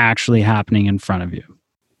actually happening in front of you.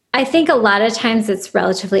 I think a lot of times it's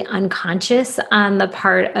relatively unconscious on the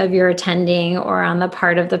part of your attending or on the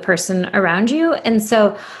part of the person around you. And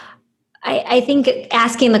so I think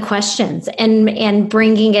asking the questions and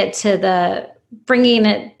bringing it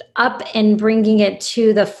up and bringing it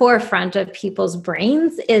to the forefront of people's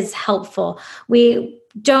brains is helpful. The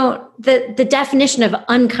definition of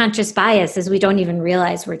unconscious bias is we don't even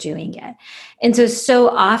realize we're doing it. And so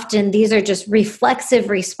often these are just reflexive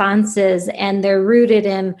responses and they're rooted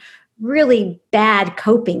in really bad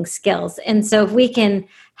coping skills. And so if we can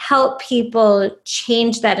help people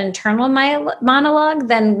change that internal monologue,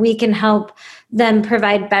 then we can help them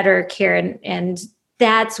provide better care. And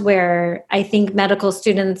that's where I think medical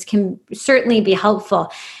students can certainly be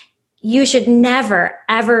helpful. You should never,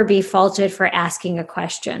 ever be faulted for asking a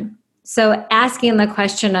question. So asking the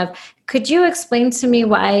question of, could you explain to me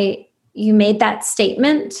why you made that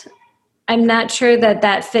statement? I'm not sure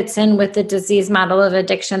that fits in with the disease model of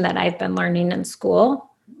addiction that I've been learning in school,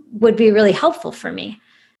 would be really helpful for me.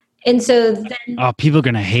 And so then... people are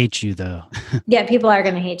going to hate you though. Yeah, people are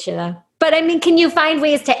going to hate you though. But I mean, can you find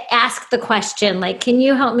ways to ask the question? Like, can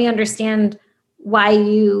you help me understand why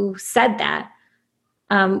you said that?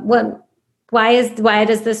 Why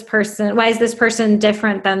is this person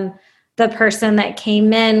different than the person that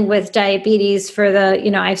came in with diabetes for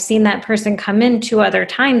I've seen that person come in 2 other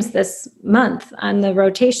times this month on the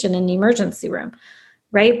rotation in the emergency room,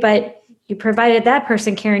 right? But you provided that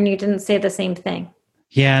person care and you didn't say the same thing.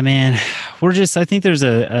 Yeah, man. I think there's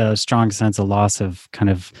a strong sense of loss of kind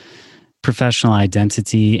of professional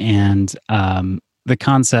identity and the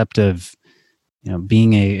concept of,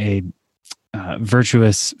 being a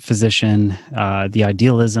virtuous physician, the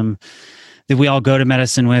idealism that we all go to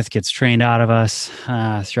medicine with gets trained out of us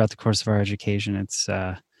throughout the course of our education. It's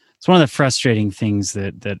one of the frustrating things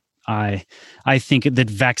that I think that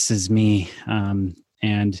vexes me,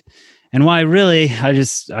 and why really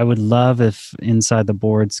I would love if Inside the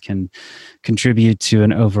Boards can contribute to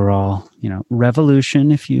an overall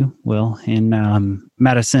revolution, if you will, in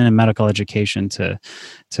medicine and medical education to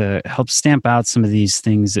help stamp out some of these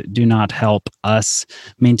things that do not help us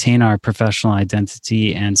maintain our professional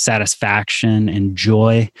identity and satisfaction and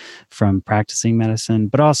joy from practicing medicine,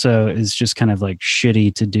 but also is just kind of like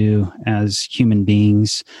shitty to do as human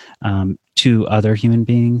beings to other human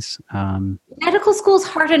beings. Medical school is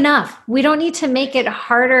hard enough. We don't need to make it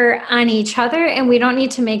harder on each other, and we don't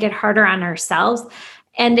need to make it harder on ourselves.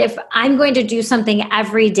 And if I'm going to do something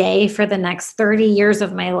every day for the next 30 years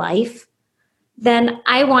of my life, then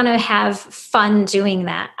I want to have fun doing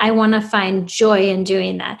that. I want to find joy in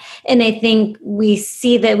doing that. And I think we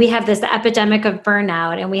see that we have this epidemic of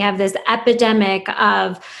burnout and we have this epidemic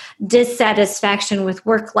of dissatisfaction with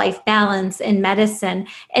work-life balance in medicine.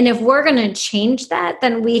 And if we're going to change that,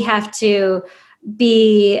 then we have to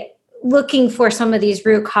be looking for some of these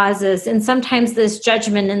root causes. And sometimes this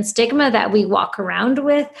judgment and stigma that we walk around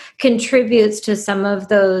with contributes to some of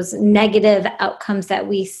those negative outcomes that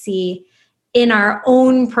we see in our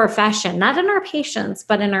own profession, not in our patients,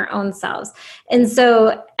 but in our own selves. And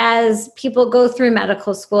so as people go through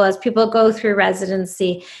medical school, as people go through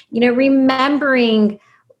residency, remembering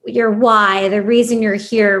your why, the reason you're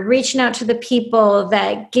here, reaching out to the people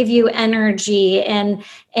that give you energy and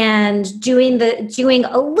doing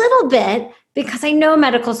a little bit, because I know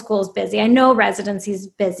medical school is busy, I know residency is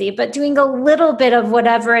busy, but doing a little bit of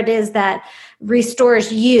whatever it is that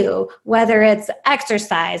restores you, whether it's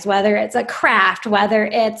exercise, whether it's a craft, whether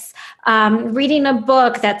it's reading a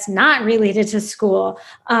book that's not related to school,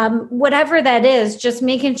 whatever that is, just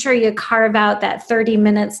making sure you carve out that 30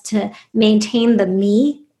 minutes to maintain the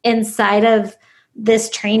me inside of this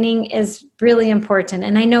training is really important.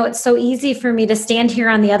 And I know it's so easy for me to stand here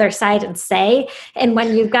on the other side and say, and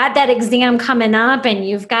when you've got that exam coming up and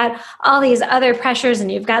you've got all these other pressures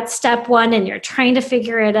and you've got step one and you're trying to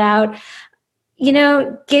figure it out,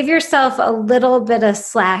 give yourself a little bit of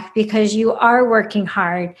slack, because you are working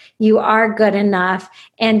hard, you are good enough.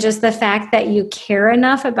 And just the fact that you care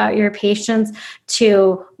enough about your patients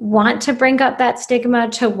to want to bring up that stigma,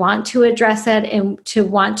 to want to address it, and to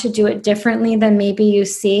want to do it differently than maybe you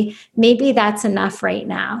see, maybe that's enough right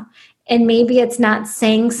now. And maybe it's not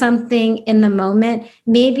saying something in the moment.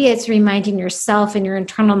 Maybe it's reminding yourself in your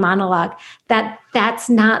internal monologue that that's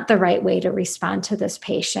not the right way to respond to this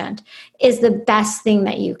patient is the best thing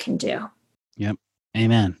that you can do. Yep.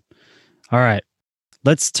 Amen. All right.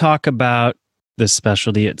 Let's talk about the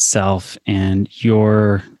specialty itself and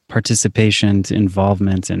your participation,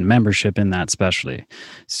 involvement, and membership in that specialty.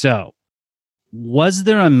 So, was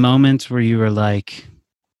there a moment where you were like,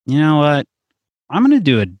 you know what? I'm going to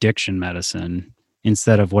do addiction medicine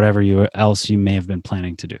instead of whatever else you may have been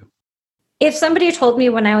planning to do? If somebody told me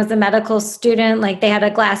when I was a medical student, like they had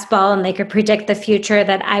a glass ball and they could predict the future,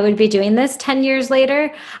 that I would be doing this 10 years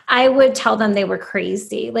later, I would tell them they were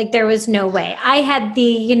crazy. Like there was no way. I had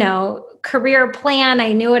the, career plan.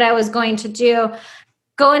 I knew what I was going to do.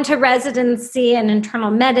 Go into residency in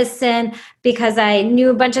internal medicine because I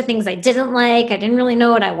knew a bunch of things I didn't like. I didn't really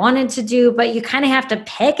know what I wanted to do, but you kind of have to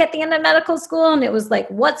pick at the end of medical school. And it was like,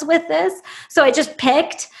 what's with this? So I just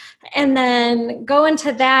picked and then go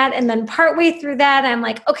into that. And then partway through that, I'm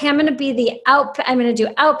like, okay, I'm going to do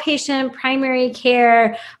outpatient, primary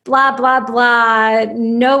care, blah, blah, blah.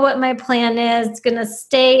 Know what my plan is. Going to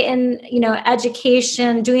stay in,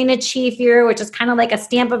 education, doing a chief year, which is kind of like a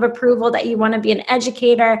stamp of approval that you want to be an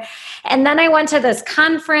educator. And then I went to this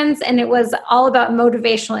conference and it was all about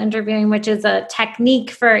motivational interviewing, which is a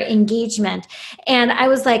technique for engagement. And I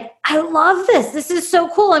was like, I love this. This is so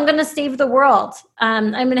cool. I'm going to save the world.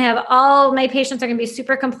 I'm going to have all my patients are going to be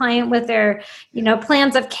super compliant with their,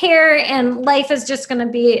 plans of care, and life is just going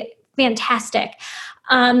to be fantastic.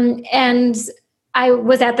 And I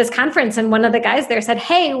was at this conference and one of the guys there said,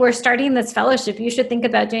 hey, we're starting this fellowship. You should think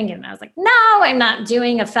about doing it. And I was like, no, I'm not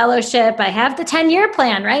doing a fellowship. I have the 10-year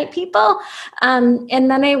plan, right, people? And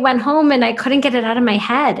then I went home and I couldn't get it out of my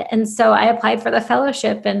head. And so I applied for the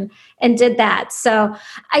fellowship and did that. So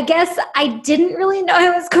I guess I didn't really know I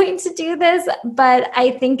was going to do this, but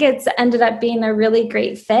I think it's ended up being a really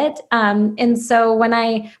great fit. And so when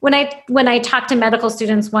I talk to medical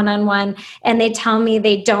students one-on-one and they tell me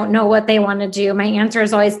they don't know what they want to do, my answer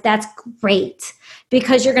is always, that's great,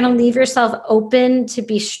 because you're going to leave yourself open to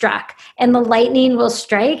be struck, and the lightning will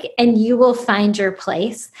strike and you will find your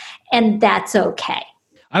place, and that's okay.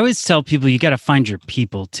 I always tell people you got to find your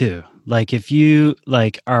people too. Like if you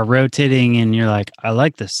are rotating and you're like, I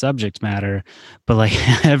like the subject matter, but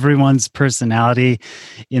everyone's personality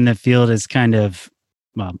in the field is kind of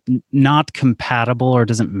not compatible or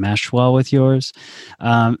doesn't mesh well with yours,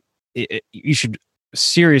 you should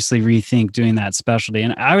seriously rethink doing that specialty.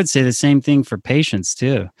 And I would say the same thing for patients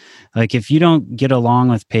too. Like if you don't get along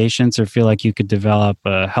with patients or feel like you could develop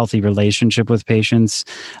a healthy relationship with patients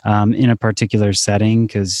in a particular setting,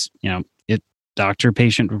 because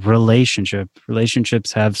doctor-patient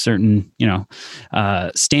relationships have certain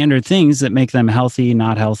standard things that make them healthy,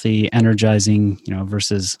 not healthy, energizing,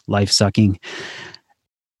 versus life-sucking.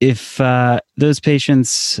 If those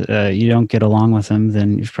patients, you don't get along with them,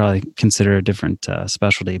 then you should probably consider a different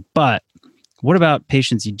specialty. But what about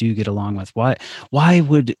patients you do get along with? Why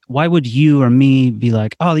would you or me be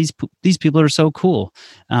like, oh, these people are so cool.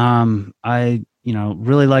 I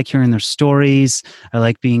really like hearing their stories. I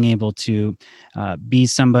like being able to be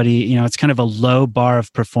somebody, it's kind of a low bar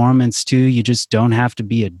of performance too. You just don't have to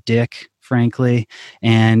be a dick frankly.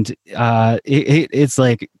 And it's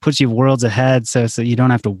like puts you worlds ahead. So you don't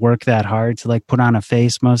have to work that hard to like put on a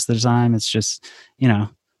face most of the time. It's just,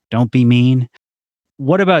 don't be mean.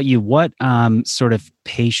 What about you? What sort of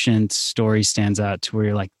patient story stands out to where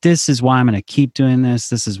you're like, this is why I'm going to keep doing this.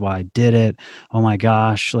 This is why I did it. Oh my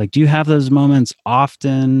gosh. Like, do you have those moments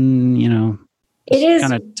often? It is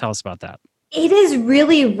kind of tell us about that. It is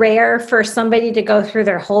really rare for somebody to go through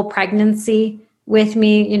their whole pregnancy with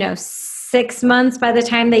me, 6 months by the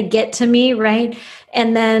time they get to me, right?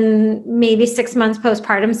 And then maybe 6 months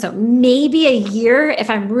postpartum. So maybe a year, if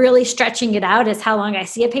I'm really stretching it out, is how long I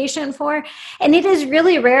see a patient for. And it is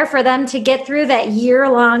really rare for them to get through that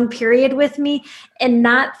year-long period with me and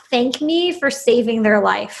not thank me for saving their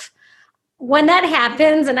life. When that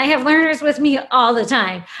happens, and I have learners with me all the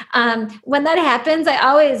time, when that happens, I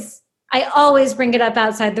always bring it up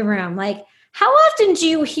outside the room. Like, how often do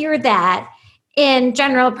you hear that in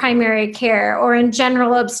general primary care or in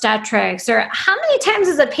general obstetrics? Or how many times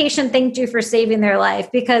has a patient thanked you for saving their life?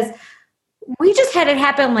 Because we just had it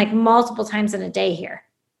happen like multiple times in a day here.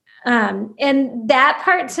 And that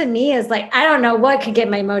part to me is like, I don't know what could get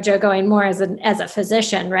my mojo going more as a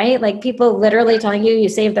physician, right? Like people literally telling you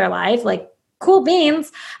saved their life, like cool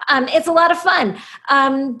beans. It's a lot of fun.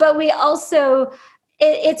 But we also...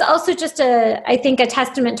 It's also just I think a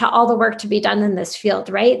testament to all the work to be done in this field,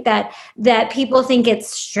 right? That people think it's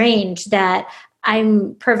strange that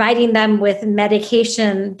I'm providing them with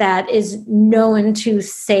medication that is known to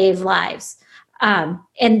save lives. And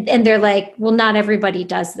they're like, well, not everybody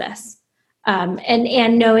does this.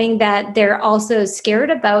 And knowing that they're also scared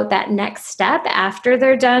about that next step after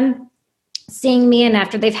they're done seeing me and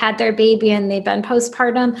after they've had their baby and they've been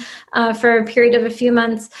postpartum for a period of a few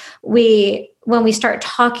months, when we start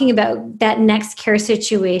talking about that next care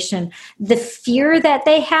situation, the fear that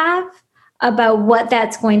they have about what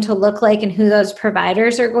that's going to look like and who those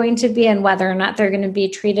providers are going to be and whether or not they're going to be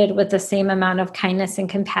treated with the same amount of kindness and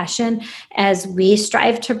compassion as we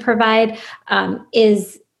strive to provide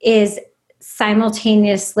is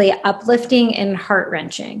simultaneously uplifting and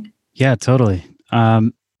heart-wrenching. Yeah, totally.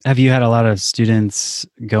 Have you had a lot of students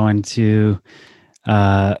go into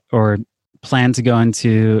or plan to go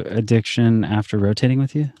into addiction after rotating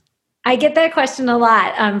with you? I get that question a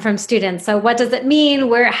lot from students. So what does it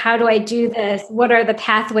mean? How do I do this? What are the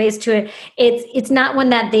pathways to it? It's not one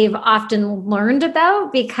that they've often learned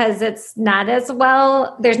about because it's not as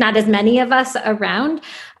well, there's not as many of us around.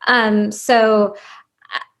 So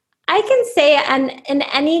I can say in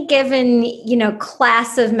any given,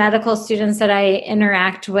 class of medical students that I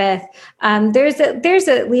interact with, there's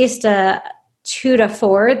at least 2 to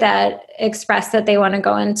 4 that express that they want to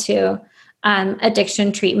go into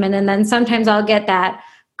addiction treatment. And then sometimes I'll get that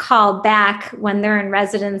call back when they're in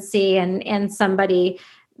residency and somebody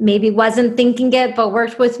maybe wasn't thinking it, but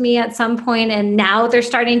worked with me at some point, and now they're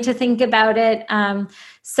starting to think about it.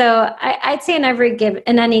 So I'd say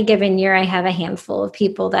in any given year, I have a handful of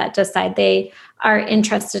people that decide they are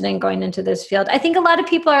interested in going into this field. I think a lot of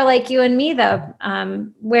people are like you and me, though,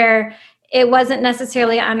 where it wasn't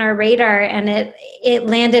necessarily on our radar and it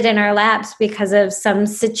landed in our laps because of some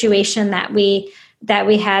situation that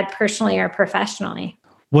we had personally or professionally.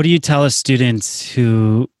 What do you tell a student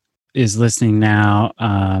who is listening now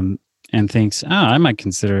and thinks, I might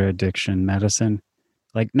consider addiction medicine?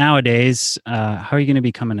 Like nowadays, how are you going to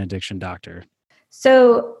become an addiction doctor?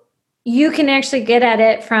 So you can actually get at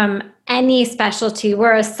it from any specialty.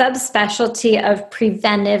 We're a subspecialty of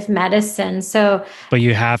preventive medicine. So, but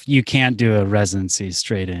you can't do a residency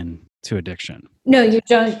straight in to addiction. No, you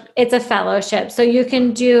don't. It's a fellowship. So you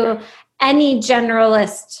can do any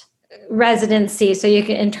generalist residency. So you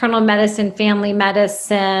can internal medicine, family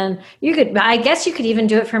medicine. I guess you could even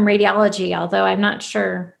do it from radiology, although I'm not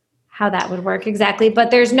sure how that would work exactly, but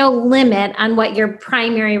there's no limit on what your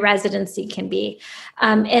primary residency can be.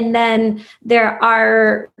 And then there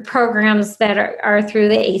are programs that are through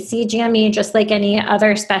the ACGME, just like any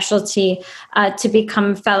other specialty, to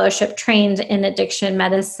become fellowship trained in addiction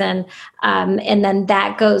medicine. And then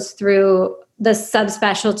that goes through the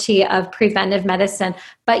subspecialty of preventive medicine.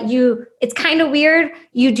 But it's kind of weird.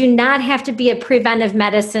 You do not have to be a preventive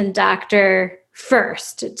medicine doctor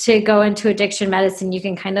first to go into addiction medicine. You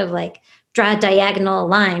can kind of like draw a diagonal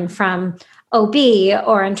line from OB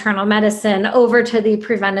or internal medicine over to the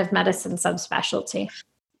preventive medicine subspecialty.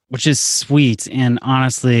 Which is sweet. And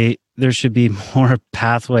honestly, there should be more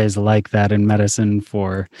pathways like that in medicine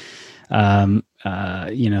for,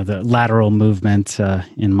 the lateral movement,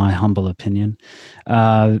 in my humble opinion.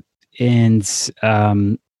 And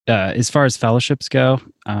as far as fellowships go,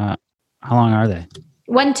 how long are they?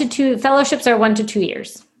 1 to 2 fellowships are 1 to 2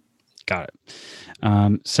 years. Got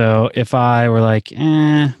it. So if I were like,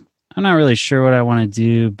 I'm not really sure what I want to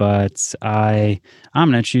do, but I'm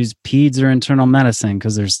going to choose peds or internal medicine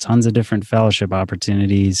because there's tons of different fellowship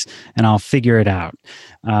opportunities and I'll figure it out.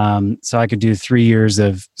 So I could do 3 years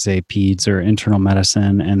of, say, peds or internal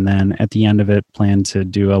medicine, and then at the end of it, plan to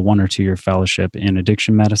do a 1 or 2 year fellowship in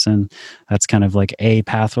addiction medicine. That's kind of like a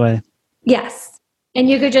pathway. Yes. And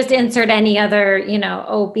you could just insert any other,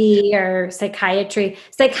 OB or psychiatry.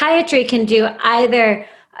 Psychiatry can do either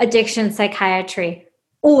addiction psychiatry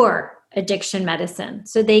or addiction medicine.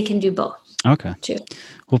 So they can do both. Okay. Too.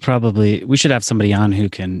 We should have somebody on who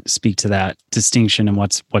can speak to that distinction and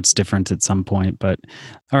what's different at some point. But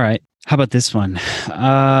all right. How about this one?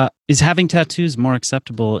 Is having tattoos more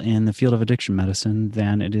acceptable in the field of addiction medicine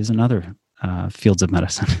than it is in other fields of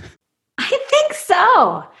medicine? I think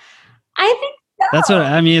so. That's what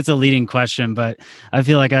I mean. It's a leading question, but I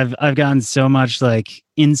feel like I've gotten so much like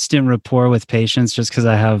instant rapport with patients just because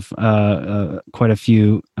I have quite a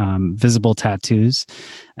few visible tattoos,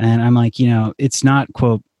 and I'm like, it's not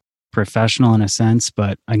quote professional in a sense,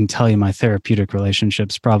 but I can tell you my therapeutic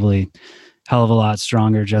relationship's probably hell of a lot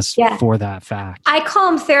stronger just for that fact. I call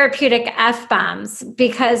them therapeutic F-bombs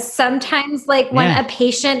because sometimes when a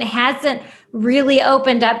patient hasn't really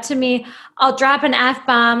opened up to me, I'll drop an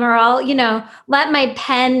F-bomb or I'll, let my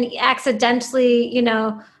pen accidentally,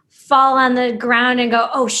 fall on the ground and go,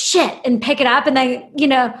 oh shit, and pick it up and then,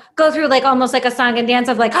 go through almost like a song and dance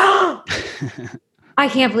of oh, I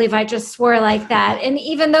can't believe I just swore like that. And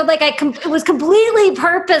even though it was completely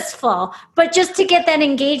purposeful, but just to get that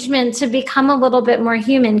engagement to become a little bit more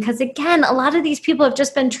human. Because again, a lot of these people have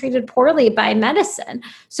just been treated poorly by medicine.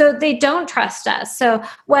 So they don't trust us. So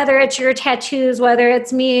whether it's your tattoos, whether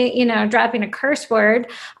it's me, dropping a curse word,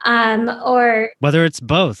 or whether it's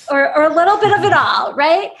both or a little bit of it all,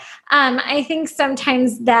 right? I think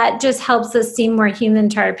sometimes that just helps us seem more human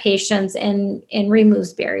to our patients and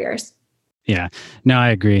removes barriers. Yeah, no, I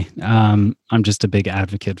agree. I'm just a big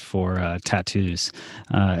advocate for tattoos,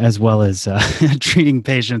 as well as treating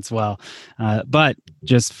patients well. But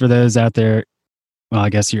just for those out there, well, I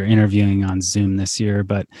guess you're interviewing on Zoom this year,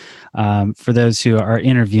 but for those who are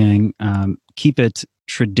interviewing, keep it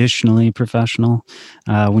traditionally professional.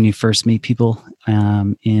 When you first meet people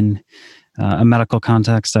in a medical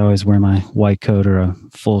context, I always wear my white coat or a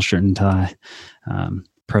full shirt and tie.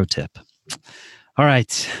 Pro tip. All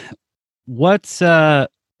right. What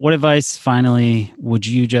advice finally would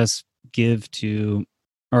you just give to,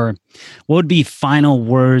 or what would be final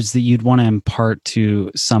words that you'd want to impart to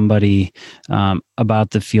somebody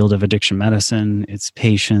about the field of addiction medicine, its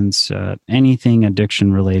patients, anything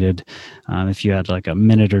addiction related? If you had a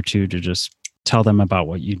minute or two to just tell them about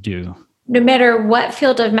what you do. No matter what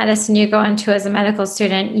field of medicine you go into as a medical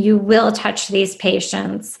student, you will touch these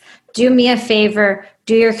patients. Do me a favor,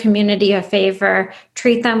 do your community a favor,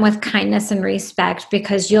 treat them with kindness and respect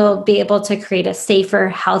because you'll be able to create a safer,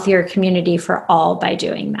 healthier community for all by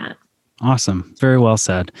doing that. Awesome. Very well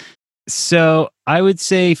said. So I would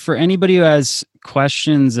say for anybody who has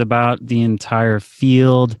questions about the entire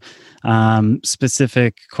field,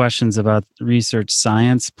 specific questions about research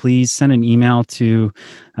science, please send an email to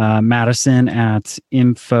Madison at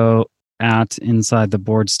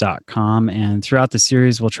info@insidetheboards.com. And throughout the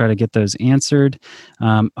series, we'll try to get those answered.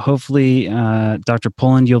 Hopefully, Dr.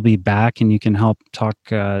 Poland, you'll be back and you can help talk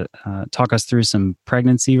us through some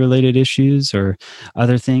pregnancy-related issues or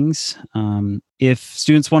other things. If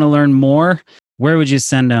students want to learn more, where would you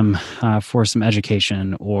send them for some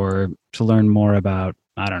education or to learn more about,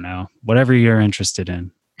 I don't know, whatever you're interested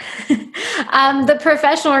in? The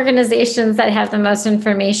professional organizations that have the most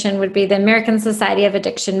information would be the American Society of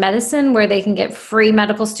Addiction Medicine, where they can get free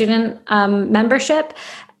medical student membership.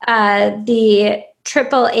 The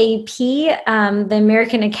AAAP, the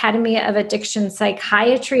American Academy of Addiction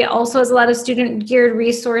Psychiatry, also has a lot of student-geared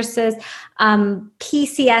resources.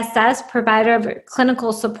 PCSS, Provider of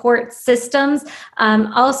Clinical Support Systems,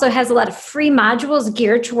 also has a lot of free modules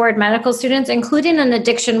geared toward medical students, including an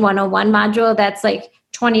Addiction 101 module that's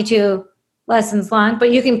 22 lessons long,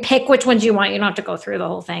 but you can pick which ones you want. You don't have to go through the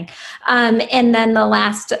whole thing. And then the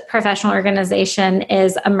last professional organization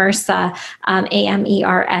is AMERSA,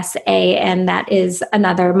 AMERSA, and that is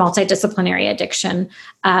another multidisciplinary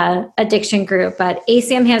addiction group. But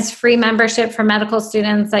ACM has free membership for medical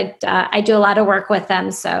students. I do a lot of work with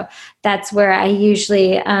them, so that's where I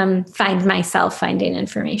usually find myself finding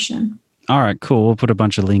information. All right, cool. We'll put a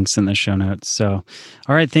bunch of links in the show notes. So,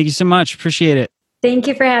 all right, thank you so much. Appreciate it. Thank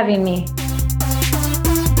you for having me.